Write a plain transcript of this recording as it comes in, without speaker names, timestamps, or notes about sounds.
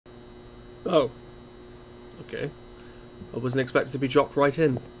Oh, okay. I wasn't expected to be dropped right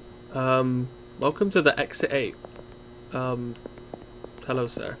in. Welcome to the Exit 8. Um, hello,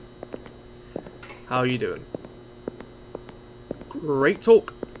 sir. How are you doing? Great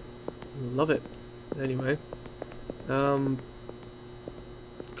talk. Love it. Anyway,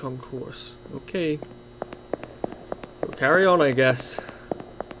 concourse. Okay. We'll carry on, I guess.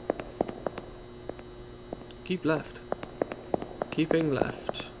 Keep left. Keeping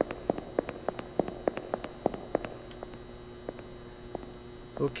left.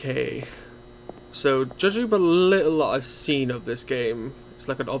 Okay. So, judging by the little I've seen of this game, it's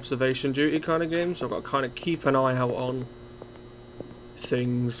like an observation duty kind of game, so I've got to kind of keep an eye out on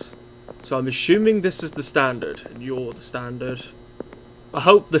things. So I'm assuming this is the standard, and you're the standard. I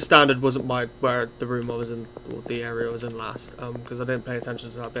hope the standard wasn't where the room I was in, or the area I was in last, because I didn't pay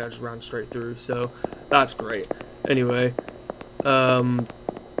attention to that bit, I just ran straight through, so that's great. Anyway,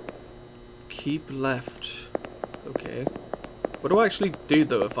 keep left. Okay. What do I actually do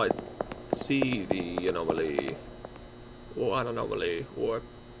though if I see the anomaly, or an anomaly, or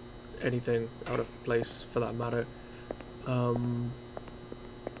anything out of place for that matter? I'm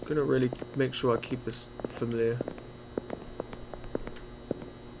gonna really make sure I keep this familiar.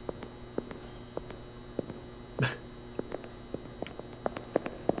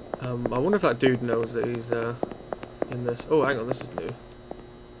 I wonder if that dude knows that he's in this. Oh, hang on, this is new.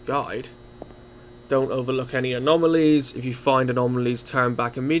 Guide. Don't overlook any anomalies. If you find anomalies, turn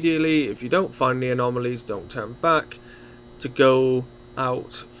back immediately. If you don't find any anomalies, don't turn back. To go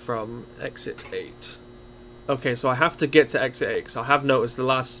out from exit 8. Okay, so I have to get to exit 8, because I have noticed the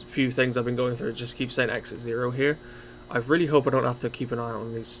last few things I've been going through just keep saying exit 0 here. I really hope I don't have to keep an eye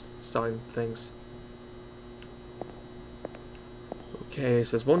on these sign things. Okay,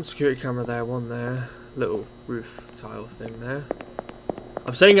 so there's one security camera there, one there. Little roof tile thing there.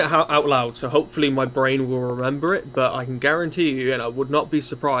 I'm saying it out loud, so hopefully my brain will remember it, but I can guarantee you, and I would not be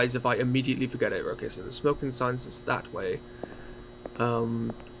surprised if I immediately forget it. Okay, so the smoking signs is that way. Oh,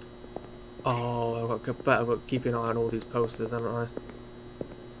 I've got to keep an eye on all these posters, haven't I?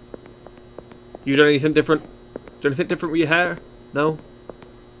 You done anything different? Do anything different with your hair? No?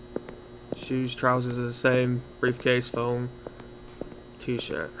 Shoes, trousers are the same. Briefcase, phone,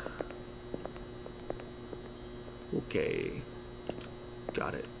 t-shirt. Okay.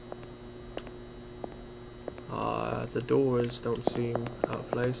 Got it. The doors don't seem out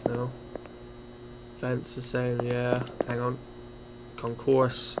of place now. Fence the same, yeah. Hang on.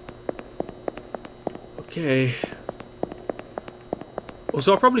 Concourse. Okay.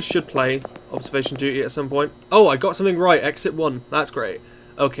 Also, I probably should play Observation Duty at some point. Oh, I got something right. Exit 1. That's great.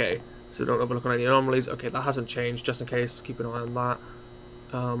 Okay. So don't overlook on any anomalies. Okay, that hasn't changed, just in case. Keep an eye on that.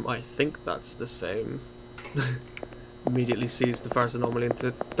 I think that's the same. Immediately sees the first anomaly and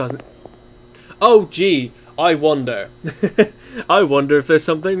it doesn't. Oh, gee. I wonder. I wonder if there's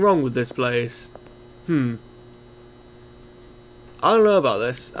something wrong with this place. I don't know about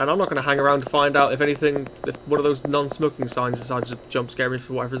this, and I'm not going to hang around to find out if anything, if one of those non-smoking signs decides to jump scare me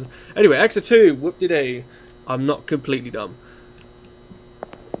for whatever reason. Anyway, exit 2, whoop-de-day. I'm not completely dumb.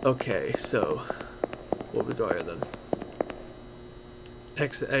 Okay, so, what we got here then?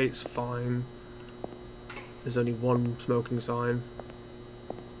 Exit 8's fine. There's only one smoking sign.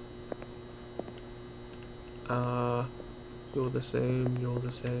 You're the same, you're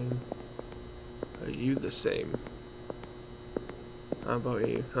the same. Are you the same? How about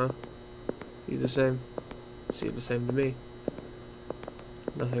you, huh? You the same? Seem the same to me.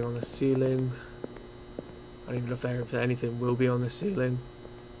 Nothing on the ceiling. I don't even know if anything will be on the ceiling.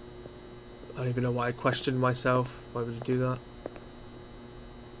 I don't even know why I questioned myself. Why would you do that?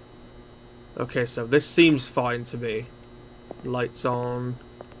 Okay, so this seems fine to me. Lights on.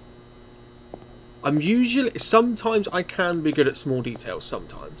 Sometimes I can be good at small details,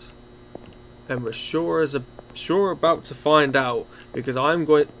 sometimes. And we're sure about to find out, because I'm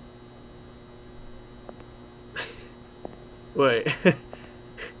going... Wait.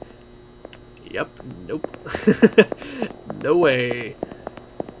 Yep, nope. No way.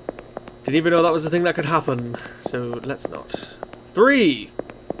 Didn't even know that was a thing that could happen, so let's not. 3!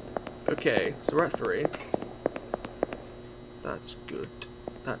 Okay, so we're at 3. That's good.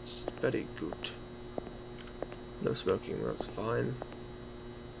 That's very good. No smoking, that's fine.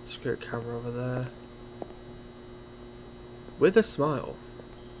 Security camera over there. With a smile.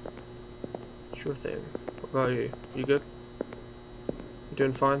 Sure thing. What about you? You good? You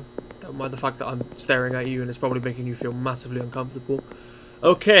doing fine? Don't mind the fact that I'm staring at you and it's probably making you feel massively uncomfortable.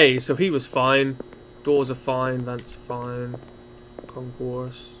 Okay, so he was fine. Doors are fine, vents fine.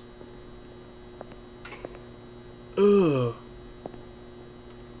 Concourse. Ugh.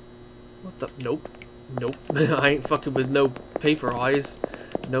 What the? Nope. Nope. I ain't fucking with no paper eyes.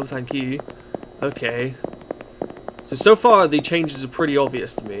 No thank you. Okay. So far the changes are pretty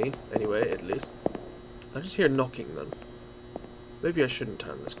obvious to me. Anyway, at least. I just hear knocking then. Maybe I shouldn't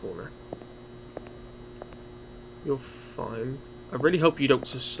turn this corner. You're fine. I really hope you don't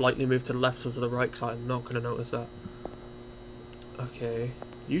just slightly move to the left or to the right, because I'm not going to notice that. Okay.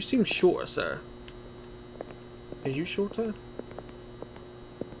 You seem shorter, sir. Are you shorter?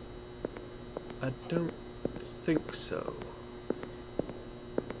 I don't think so.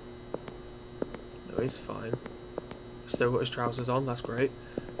 No, he's fine. Still got his trousers on, that's great.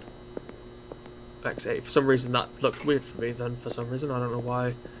 X8. For some reason that looked weird for me then, for some reason. I don't know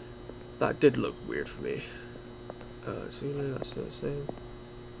why. That did look weird for me. Zulu, that's still the same.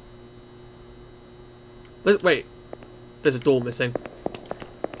 Wait. There's a door missing.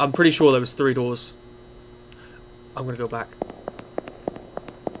 I'm pretty sure there was 3 doors. I'm gonna go back.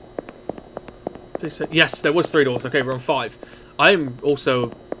 Yes, there was 3 doors. Okay, we're on 5. I'm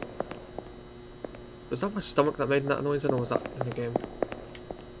also... Was that my stomach that made that noise then, or was that in the game?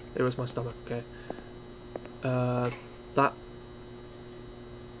 It was my stomach, okay. That...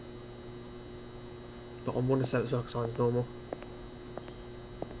 But on one side as well, signs normal.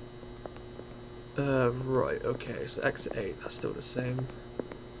 Right, okay, so exit 8, that's still the same.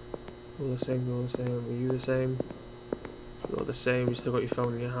 All the same, all the same. Are you the same? You're the same, you still got your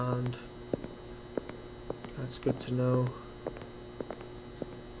phone in your hand. That's good to know.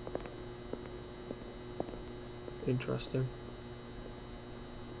 Interesting.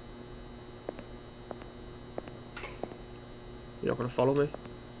 You're not going to follow me?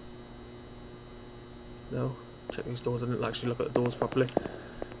 No? Check these doors. I didn't actually look at the doors properly.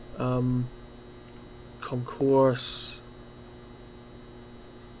 Concourse.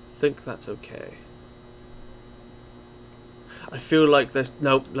 I think that's okay. I feel like there's...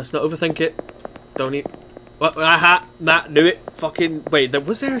 No, let's not overthink it. Don't eat... What? Aha! Nah, knew it. Fucking... Wait,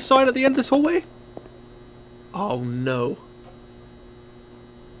 was there a sign at the end of this hallway? Oh no.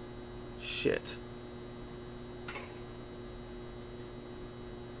 Shit.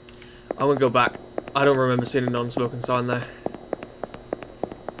 I'm gonna go back. I don't remember seeing a non-smoking sign there.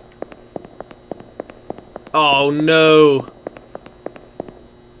 Oh no.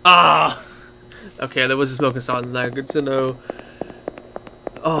 Ah! Okay, there was a smoking sign there. Good to know.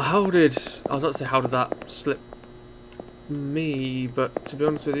 Oh, how did... I was about to say, how did that slip me? But to be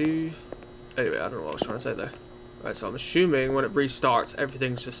honest with you... Anyway, I don't know what I was trying to say there. Right, so I'm assuming when it restarts,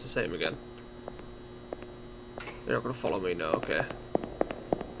 everything's just the same again. You're not going to follow me, no, okay.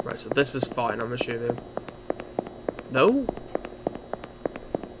 Right, so this is fine, I'm assuming. No?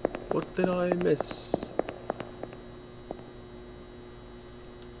 What did I miss?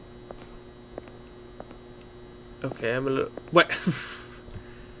 Okay, I'm a little... Wait!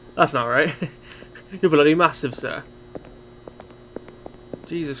 That's not right. You're bloody massive, sir.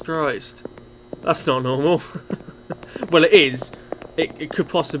 Jesus Christ. That's not normal. Well, it is. It could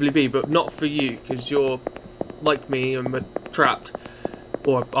possibly be, but not for you, because you're like me and trapped.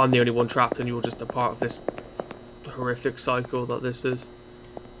 Or I'm the only one trapped and you're just a part of this horrific cycle that this is.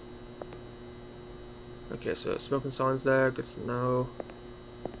 Okay, so smoking signs there, good to know.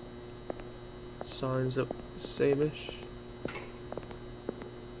 Signs up the same-ish.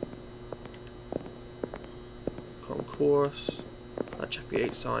 Concourse. I check the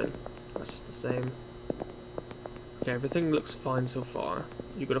 8 sign. That's the same. Okay, everything looks fine so far.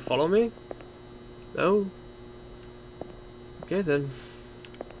 You gonna follow me? No? Okay then.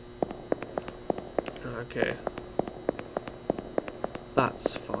 Okay.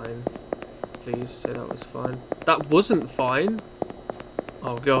 That's fine. Please say that was fine. That wasn't fine!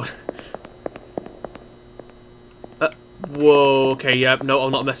 Oh god. Whoa, okay, yeah, no,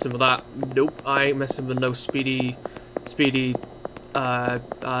 I'm not messing with that. Nope, I ain't messing with no speedy, I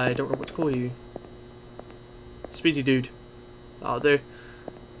don't know what to call you. Speedy dude. That'll do.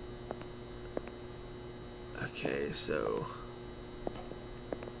 Okay, so...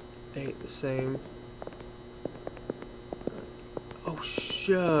 8 the same. Oh,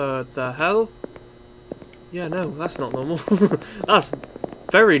 shit, the hell? Yeah, no, that's not normal. That's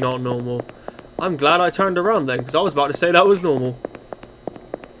very not normal. I'm glad I turned around then, because I was about to say that was normal.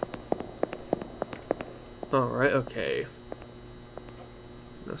 Alright, okay.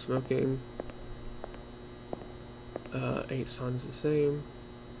 No smoking. 8 signs the same.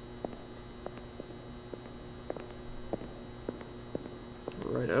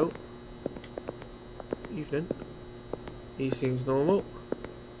 Right out. Evening. He seems normal.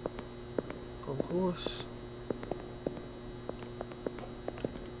 Concourse.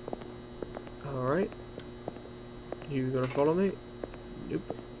 Alright. You gonna follow me?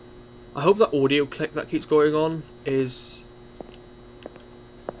 Nope. I hope that audio click that keeps going on is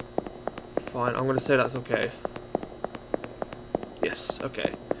fine. I'm going to say that's okay. Yes,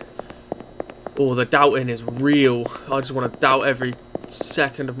 okay. Oh, the doubting is real. I just want to doubt every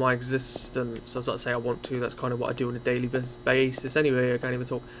second of my existence. I was about to say I want to. That's kind of what I do on a daily basis. Anyway, I can't even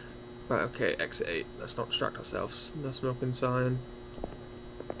talk. Right, okay, exit 8. Let's not distract ourselves. No smoking sign.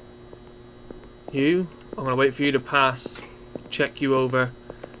 You? I'm going to wait for you to pass. Check you over.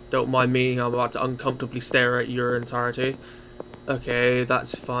 Don't mind me. I'm about to uncomfortably stare at your entirety. Okay,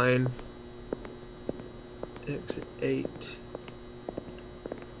 that's fine. Exit 8.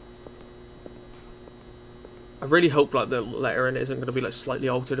 I really hope like the lettering isn't going to be like slightly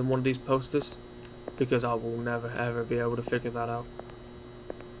altered in one of these posters, because I will never ever be able to figure that out.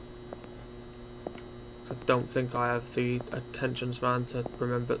 I don't think I have the attention span to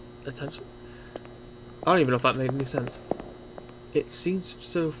remember attention. I don't even know if that made any sense. It seems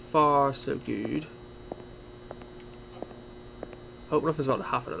so far so good. Hope nothing's about to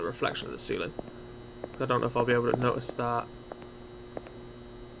happen to the reflection of the ceiling. I don't know if I'll be able to notice that.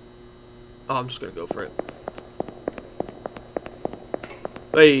 Oh, I'm just going to go for it.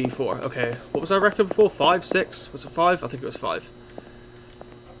 Hey, 4. Okay. What was I reckon before? 5, 6? Was it 5? I think it was 5.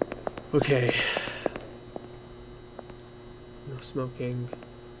 Okay. No smoking.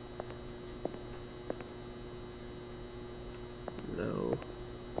 No.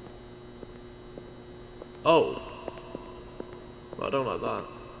 Oh. Well, I don't like that.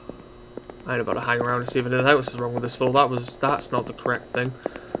 I ain't about to hang around and see if anything else is wrong with this fool. That's not the correct thing.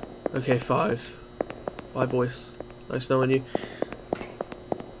 Okay, 5. Bye, voice. Nice knowing you.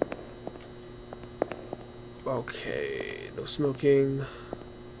 Okay, no smoking.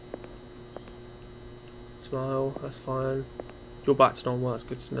 Smile, that's fine. You're back to normal, that's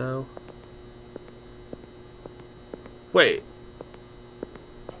good to know. Wait.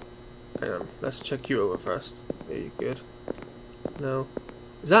 Hang on, let's check you over first. Are you good? No.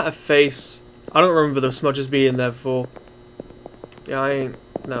 Is that a face? I don't remember those smudges being there before. Yeah, I ain't.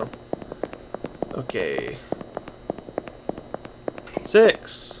 No. Okay.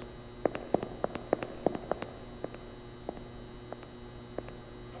 6.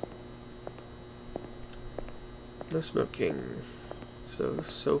 No smoking.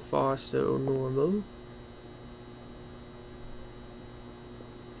 So far so normal.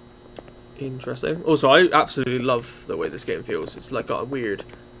 Interesting. Also, I absolutely love the way this game feels. It's like got a weird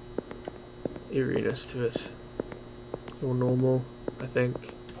eeriness to it. More normal, I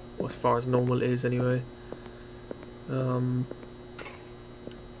think. Or as far as normal is, anyway.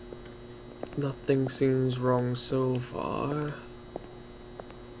 Nothing seems wrong so far.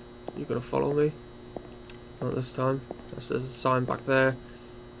 You gonna follow me? Not this time. There's a sign back there.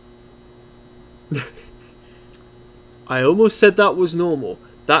 I almost said that was normal.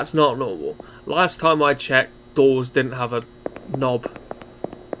 That's not normal. Last time I checked, doors didn't have a knob.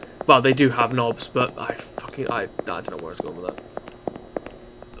 Well, they do have knobs, but I don't know where I was going with that.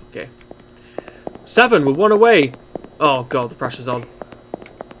 Okay. 7, we're 1 away. Oh god, the pressure's on.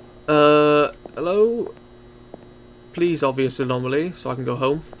 Hello? Please, obvious anomaly, so I can go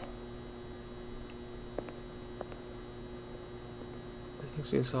home.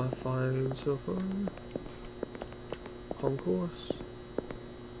 Everything seems fine so far. Concourse.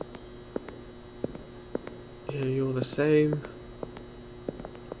 Yeah, you're the same.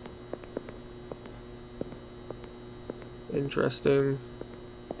 Interesting.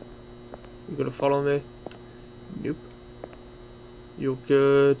 You gonna follow me? Nope. You're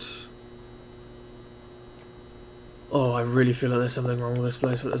good. Oh, I really feel like there's something wrong with this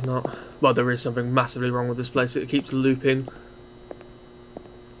place, but there's not. Well, there is something massively wrong with this place. It keeps looping.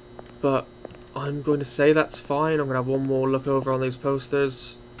 But I'm going to say that's fine. I'm going to have one more look over on these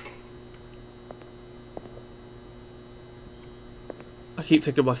posters. I keep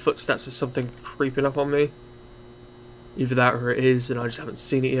thinking my footsteps is something creeping up on me. Either that or it is, and I just haven't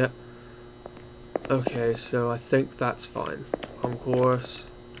seen it yet. Okay, so I think that's fine. Concourse,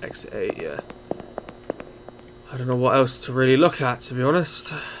 exit 8, yeah. I don't know what else to really look at, to be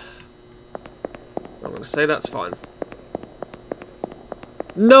honest. I'm going to say that's fine.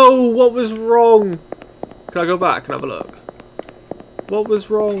 No! What was wrong? Can I go back and have a look? What was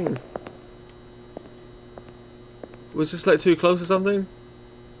wrong? Was this like too close or something?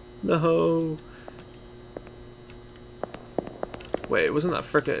 No. Wait, it wasn't that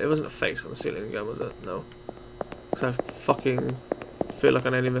frickin'. It wasn't a face on the ceiling again, was it? No. Because I fucking feel like I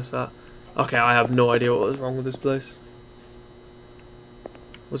nearly missed that. Okay, I have no idea what was wrong with this place.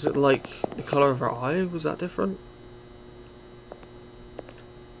 Was it like the colour of her eye? Was that different?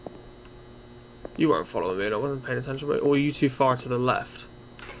 You weren't following me and I wasn't paying attention, but or were you too far to the left?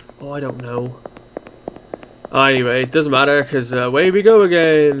 Oh, I don't know. Anyway, it doesn't matter, because away we go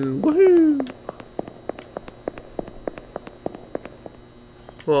again. Woohoo!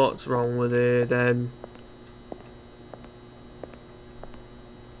 What's wrong with it then?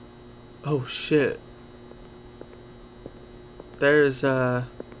 Oh shit. There's I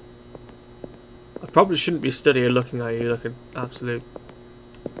probably shouldn't be studying looking at you like an absolute...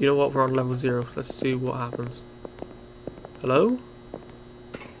 You know what, we're on level 0. Let's see what happens. Hello?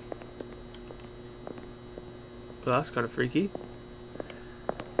 Well, that's kind of freaky.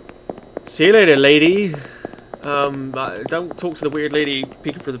 See you later, lady. Don't talk to the weird lady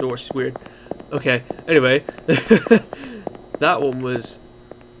peeking through the door. She's weird. Okay. Anyway, that one was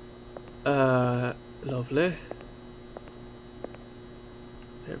lovely.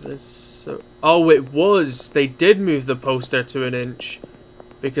 So, oh, it was. They did move the poster to 1 inch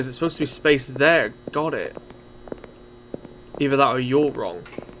because it's supposed to be spaced there. Got it. Either that or you're wrong.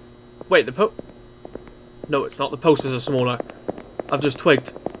 Wait, no, it's not. The posters are smaller. I've just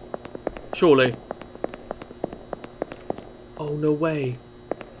twigged. Surely. Oh, no way.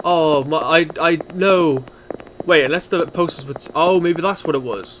 Oh, no. Wait, unless the posters were... Oh, maybe that's what it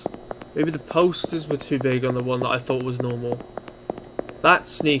was. Maybe the posters were too big on the one that I thought was normal.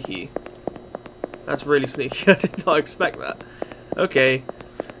 That's sneaky. That's really sneaky. I did not expect that. Okay.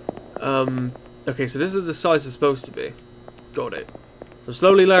 Okay, so this is the size it's supposed to be. Got it. So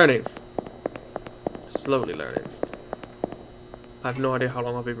slowly learning. Slowly learning. I have no idea how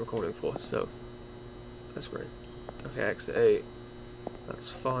long I've been recording for, so that's great. Okay, exit 8.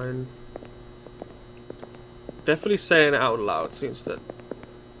 That's fine. Definitely saying it out loud seems to...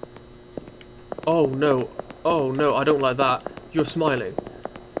 Oh no. Oh no, I don't like that. You're smiling.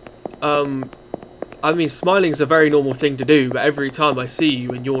 I mean, smiling's a very normal thing to do, but every time I see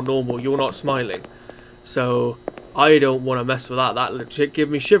you and you're normal, you're not smiling. So, I don't want to mess with that. That legit give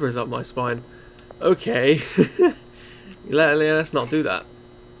me shivers up my spine. Okay. Let's not do that.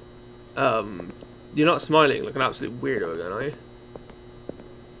 You're not smiling like an absolute weirdo again, are you?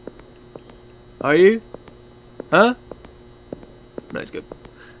 Are you? Huh? No, it's good.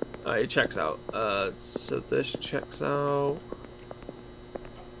 It checks out. So this checks out.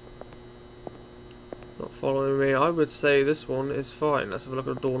 Not following me. I would say this one is fine. Let's have a look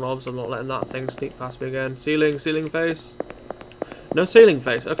at the doorknobs. I'm not letting that thing sneak past me again. Ceiling face. No ceiling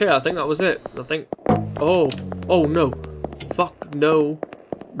face. Okay, I think that was it. I think... Oh. Oh, no. Fuck, no.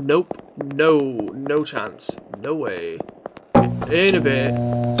 Nope. No. No chance. No way. In a bit.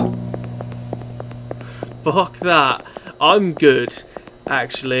 Fuck that. I'm good,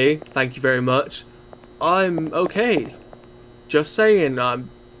 actually. Thank you very much. I'm okay. Just saying,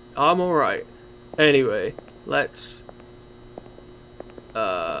 I'm alright. Anyway, let's...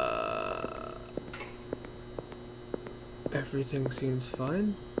 Everything seems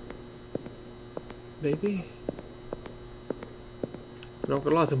fine. Maybe? I'm not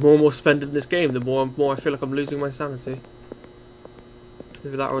gonna lie, the more and more spend in this game, the more and more I feel like I'm losing my sanity.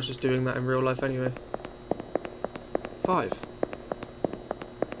 Maybe that or I was just doing that in real life anyway. 5.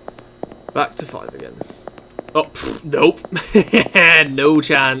 Back to 5 again. Oh, pff, nope. No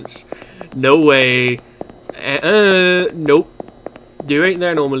chance. No way. Nope. You ain't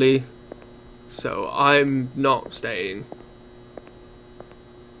there normally. So I'm not staying.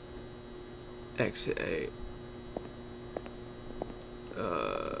 Exit 8.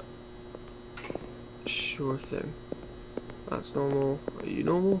 Sure thing. That's normal. Are you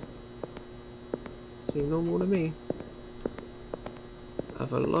normal? Seem normal to me.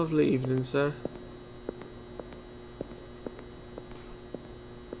 Have a lovely evening, sir.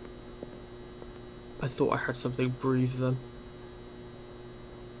 I thought I heard something breathe then.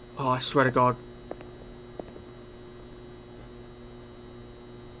 Oh, I swear to God.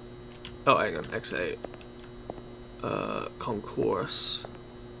 Oh, hang on. Exit 8. Concourse.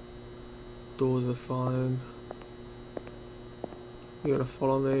 Doors are fine. You gonna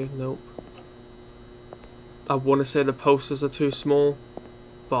follow me? Nope. I want to say the posters are too small,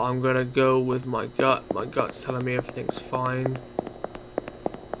 but I'm gonna go with my gut. My gut's telling me everything's fine.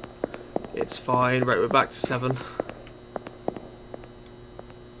 It's fine. Right, we're back to 7.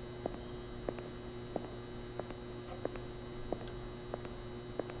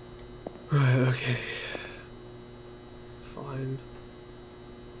 Right, okay. Fine.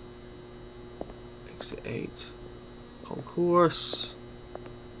 Exit 8. Concourse.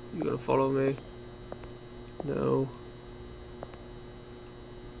 You gonna follow me? No.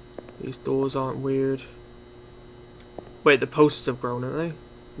 These doors aren't weird. Wait, the posters have grown, haven't they?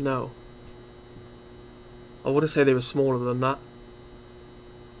 No. I want to say they were smaller than that.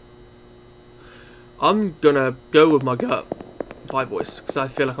 I'm gonna go with my gut. by voice, because I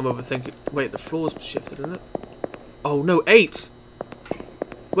feel like I'm overthinking. Wait, the floor's shifted, isn't it? Oh no, 8!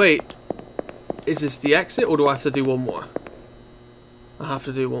 Wait, is this the exit, or do I have to do one more? I have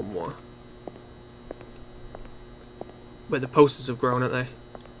to do one more. Wait, the posters have grown, haven't they?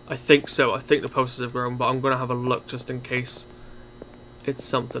 I think so. I think the posters have grown, but I'm going to have a look just in case it's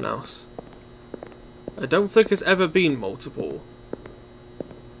something else. I don't think it's ever been multiple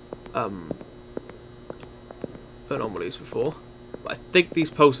anomalies before, but I think these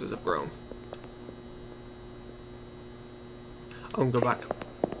posters have grown. I'm going to go back.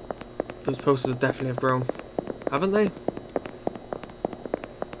 Those posters definitely have grown, haven't they?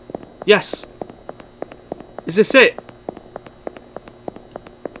 Yes! Is this it?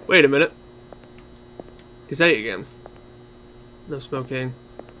 Wait a minute. It's 8 again. No smoking.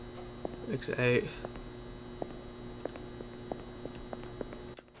 Exit 8.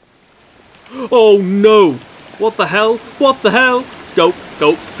 Oh no! What the hell? What the hell? Go,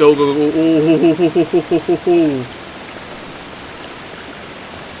 go, go, go, go. Oh, ho, ho, ho, ho, ho, ho.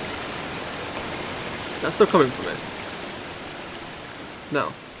 That's still coming from it.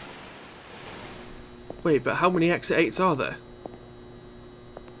 No. Wait, but how many exit 8s are there?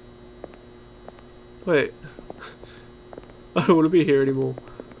 Wait. I don't want to be here anymore.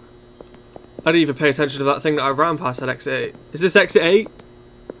 I didn't even pay attention to that thing that I ran past at exit 8. Is this exit 8?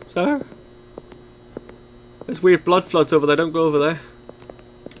 Sir? There's weird blood floods over there, don't go over there.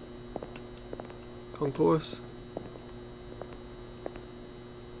 Concourse.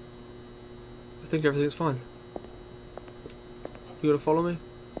 I think everything's fine. You gonna follow me?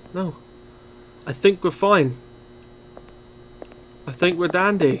 No. I think we're fine. I think we're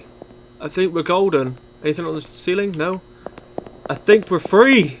dandy. I think we're golden. Anything on the ceiling? No. I think we're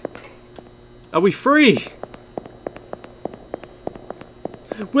free. Are we free?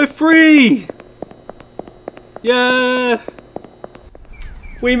 We're free! Yeah!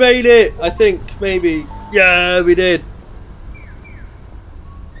 We made it! I think, maybe. Yeah, we did.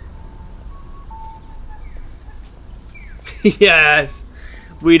 Yes!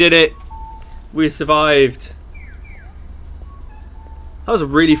 We did it. We survived. That was a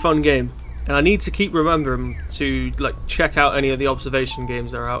really fun game. And I need to keep remembering to like check out any of the observation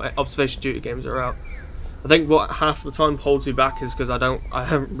games that are out, observation duty games that are out. I think what half the time holds me back is because I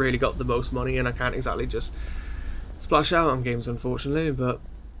haven't really got the most money and I can't exactly just splash out on games, unfortunately. But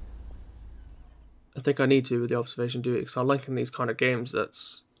I think I need to with the observation duty because I like in these kind of games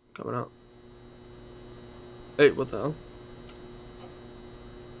that's coming out. Hey, what the hell?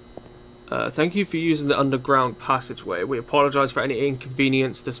 Thank you for using the underground passageway. We apologise for any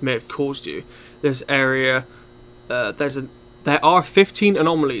inconvenience this may have caused you. This area, there are 15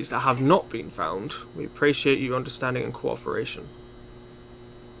 anomalies that have not been found. We appreciate your understanding and cooperation.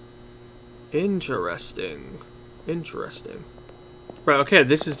 Interesting. Interesting. Right, okay,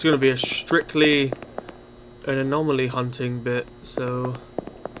 this is going to be a strictly an anomaly hunting bit, so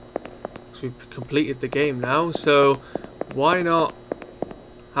we've completed the game now, so why not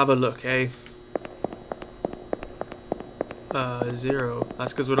have a look, eh? 0.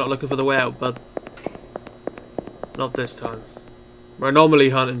 That's because we're not looking for the way out, but not this time. We're anomaly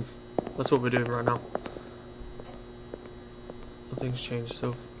hunting. That's what we're doing right now. Nothing's changed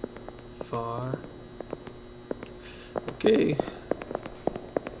so far. Okay.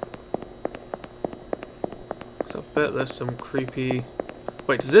 So I bet there's some creepy...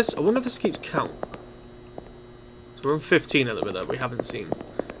 Wait, does this... I wonder if this keeps count. So we're on 15 at the minute we haven't seen.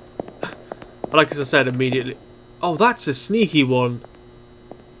 But like as I said immediately... Oh, that's a sneaky one.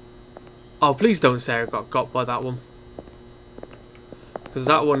 Oh, please don't say I got by that one. Because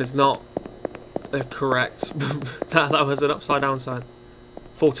that one is not correct. that was an upside down sign.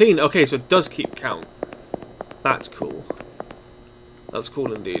 14. Okay, so it does keep count. That's cool. That's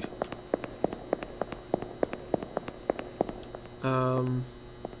cool indeed.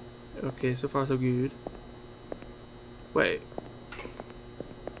 Okay, so far so good. Wait.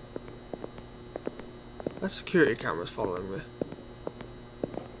 That security camera's following me.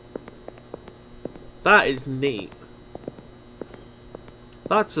 That is neat.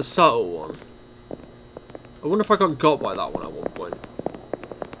 That's a subtle one. I wonder if I got by that one at one point.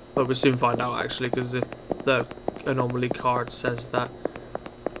 But we'll soon find out actually, because if the anomaly card says that.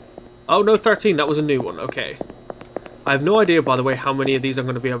 Oh no, 13, that was a new one, okay. I have no idea, by the way, how many of these I'm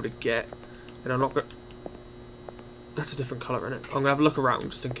going to be able to get. And I'm not going to... That's a different colour, isn't it? I'm going to have a look around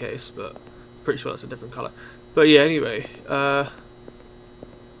just in case, but... Pretty sure that's a different colour. But yeah, anyway, I'm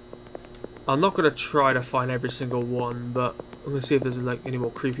not going to try to find every single one, but I'm going to see if there's like any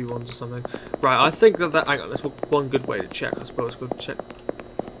more creepy ones or something. Right, I think that hang on, that's one good way to check, I suppose. Go check.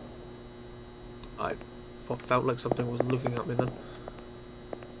 I I felt like something was looking at me then.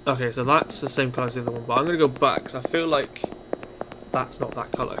 Okay, so that's the same colour as the other one, but I'm going to go back because I feel like that's not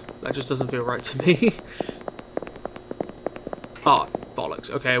that colour. That just doesn't feel right to me. Ah, bollocks.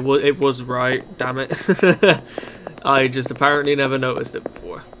 Okay, well, it was right. Damn it. I just apparently never noticed it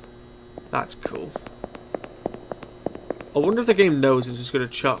before. That's cool. I wonder if the game knows it's just going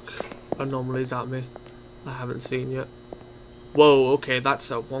to chuck anomalies at me I haven't seen yet. Whoa, okay,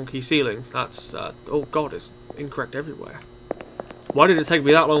 that's a wonky ceiling. That's, oh god, it's incorrect everywhere. Why did it take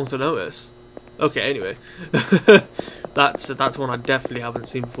me that long to notice? Okay, anyway. That's one I definitely haven't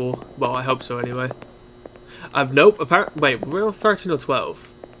seen before. Well, I hope so anyway. Nope, apparently, wait, we're on 13 or 12.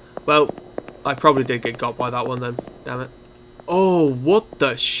 Well, I probably did get got by that one then. Damn it. Oh, what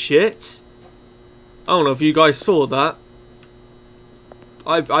the shit? I don't know if you guys saw that.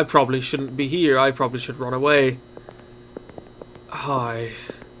 I probably shouldn't be here. I probably should run away. Hi.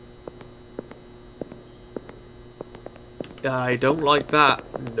 I don't like that.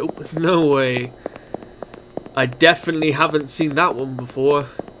 Nope, no way. I definitely haven't seen that one before.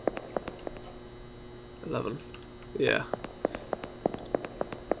 11. Yeah.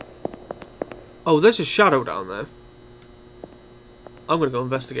 Oh, there's a shadow down there. I'm gonna go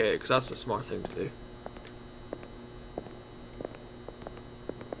investigate it because that's the smart thing to do.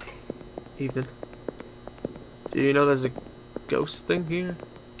 Evening. Do you know there's a ghost thing here?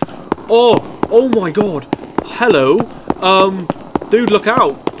 Oh! Oh my god! Hello! Dude, look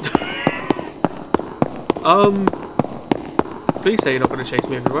out! Please say you're not gonna chase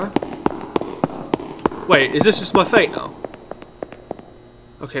me everywhere. Wait, is this just my fate now?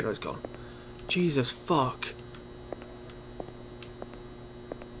 Okay, no, it's gone. Jesus fuck.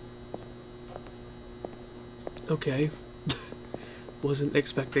 Okay. Wasn't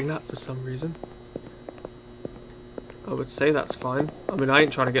expecting that for some reason. I would say that's fine. I mean, I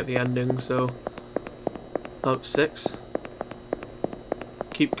ain't trying to get the ending, so... Oh, 6.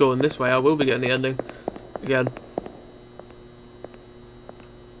 Keep going this way, I will be getting the ending. Again.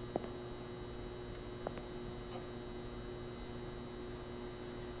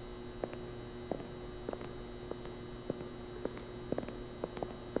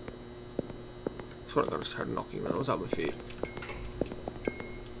 That's what I gotta start knocking when I was at my feet.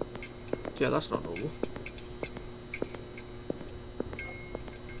 Yeah, that's not normal.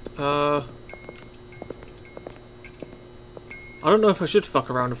 I don't know if I should fuck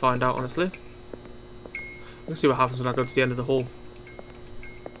around and find out, honestly. Let's see what happens when I go to the end of the hall.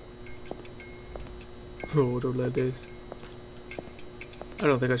 Oh, don't let this. I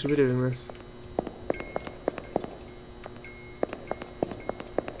don't think I should be doing this.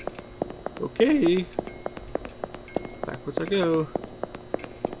 Okay. Backwards I go.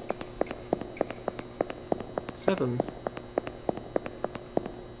 7.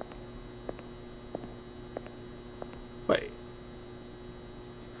 Wait.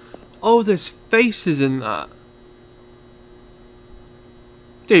 Oh, there's faces in that.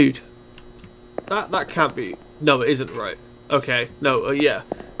 Dude. That can't be. No, it isn't right. Okay. No, yeah.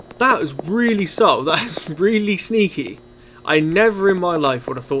 That is really subtle. That's really sneaky. I never in my life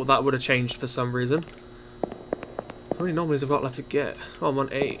would have thought that would have changed for some reason. How many anomalies have I got left to get? Oh, I'm on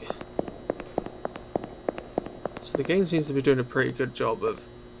 8. So the game seems to be doing a pretty good job of...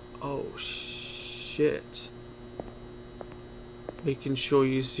 Oh, shit. Making sure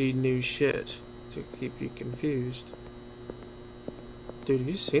you see new shit to keep you confused. Dude, have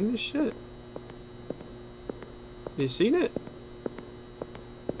you seen this shit? Have you seen it?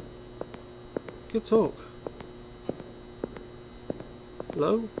 Good talk.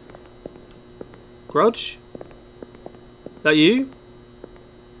 Hello? Grudge? That you?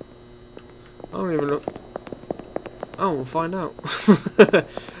 I don't even know. Oh, we'll find out. I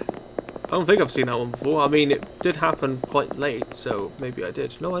don't think I've seen that one before. I mean, it did happen quite late, so maybe I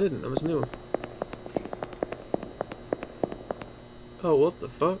did. No, I didn't. That was a new one. Oh, what the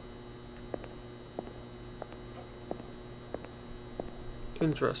fuck?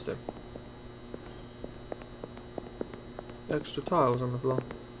 Interesting. Extra tiles on the floor.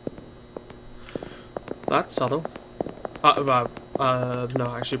 That's subtle.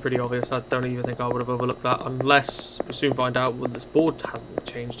 No, actually pretty obvious. I don't even think I would have overlooked that unless we'll soon find out when this board hasn't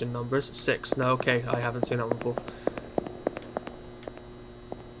changed in numbers. 6. No, okay, I haven't seen that one before.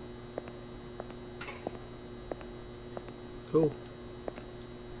 Cool.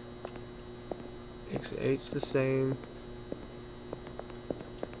 Exit 8's the same.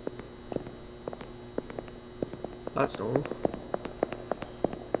 That's normal.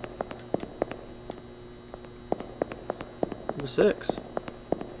 Number 6.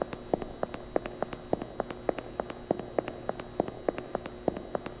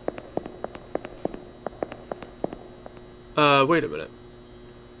 Wait a minute.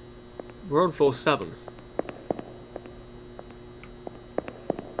 We're on floor 7.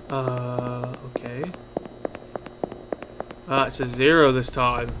 Okay. It's a 0 this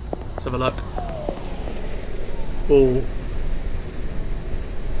time. Let's have a look. Oh.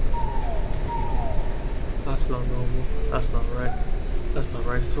 That's not normal. That's not right. That's not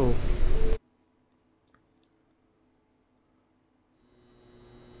right at all.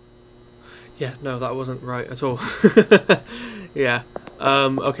 Yeah, no, that wasn't right at all. Yeah.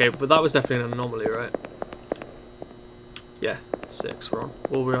 Okay, but that was definitely an anomaly, right? Yeah, 6 we're on.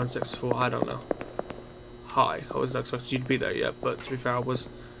 Or we're on 6 4, I don't know. Hi, I wasn't expecting you to be there yet, but to be fair, I was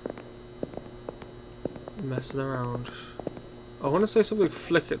messing around. I want to say something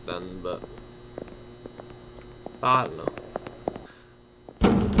flickered then, but I don't know.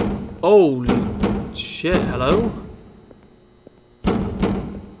 Holy shit, hello?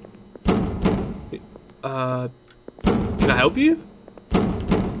 Can I help you?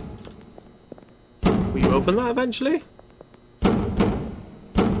 Will you open that eventually?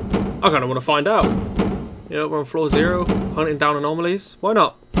 I kind of want to find out. You know, we're on floor 0, hunting down anomalies. Why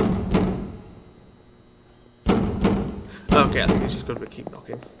not? Okay, I think it's just going to keep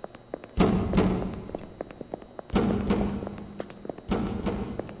knocking.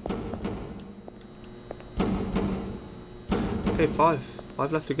 Okay,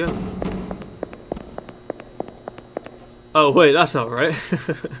 5 left to go. Oh wait, that's not right.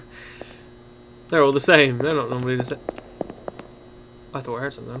 They're all the same. They're not normally the same. I thought I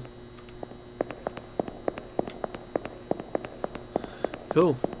heard something.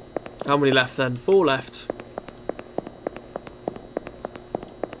 Cool. How many left then? 4 left.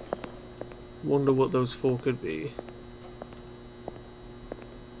 Wonder what those 4 could be.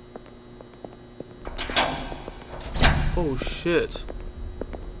 Oh shit.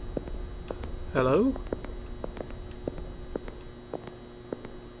 Hello?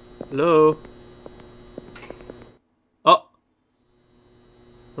 Hello? Oh!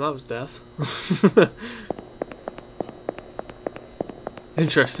 Well, that was death.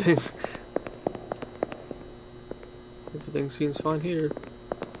 Interesting. Everything seems fine here.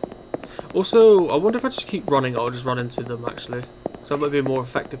 Also, I wonder if I just keep running or I'll just run into them actually. So that might be a more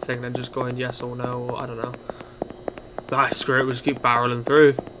effective thing than just going yes or no, or I don't know. Ah, screw it, we'll just keep barreling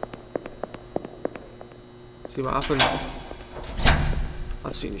through. See what happens.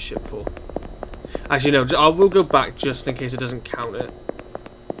 I've seen this shit before. Actually, no, I will go back just in case it doesn't count it.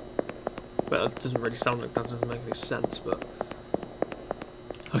 Well, it doesn't really sound like that, doesn't make any sense, but...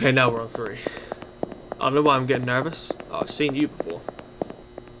 Okay, now we're on 3. I don't know why I'm getting nervous. Oh, I've seen you before.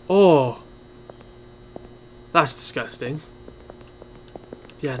 Oh! That's disgusting.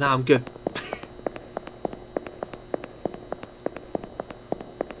 Yeah, now I'm good.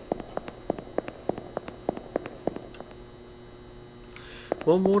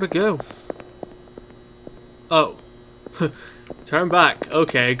 One more to go. Oh. Turn back.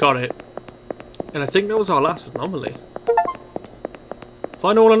 Okay, got it. And I think that was our last anomaly.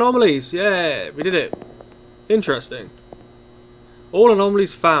 Find all anomalies. Yeah, we did it. Interesting. All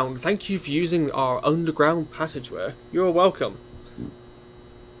anomalies found. Thank you for using our underground passageway. You're welcome.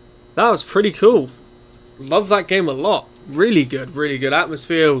 That was pretty cool. Love that game a lot. Really good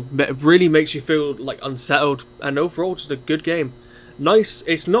atmosphere. Really makes you feel like unsettled. And overall, just a good game. Nice.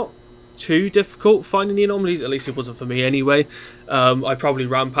 It's not too difficult finding the anomalies. At least it wasn't for me anyway. I probably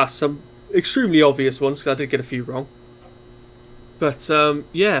ran past some extremely obvious ones because I did get a few wrong. But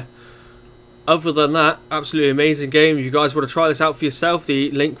yeah. Other than that, absolutely amazing game. If you guys want to try this out for yourself, the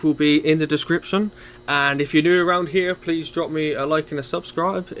link will be in the description. And if you're new around here, please drop me a like and a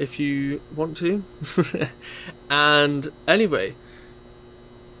subscribe if you want to. And anyway,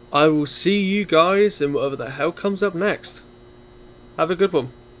 I will see you guys in whatever the hell comes up next. Have a good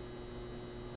one.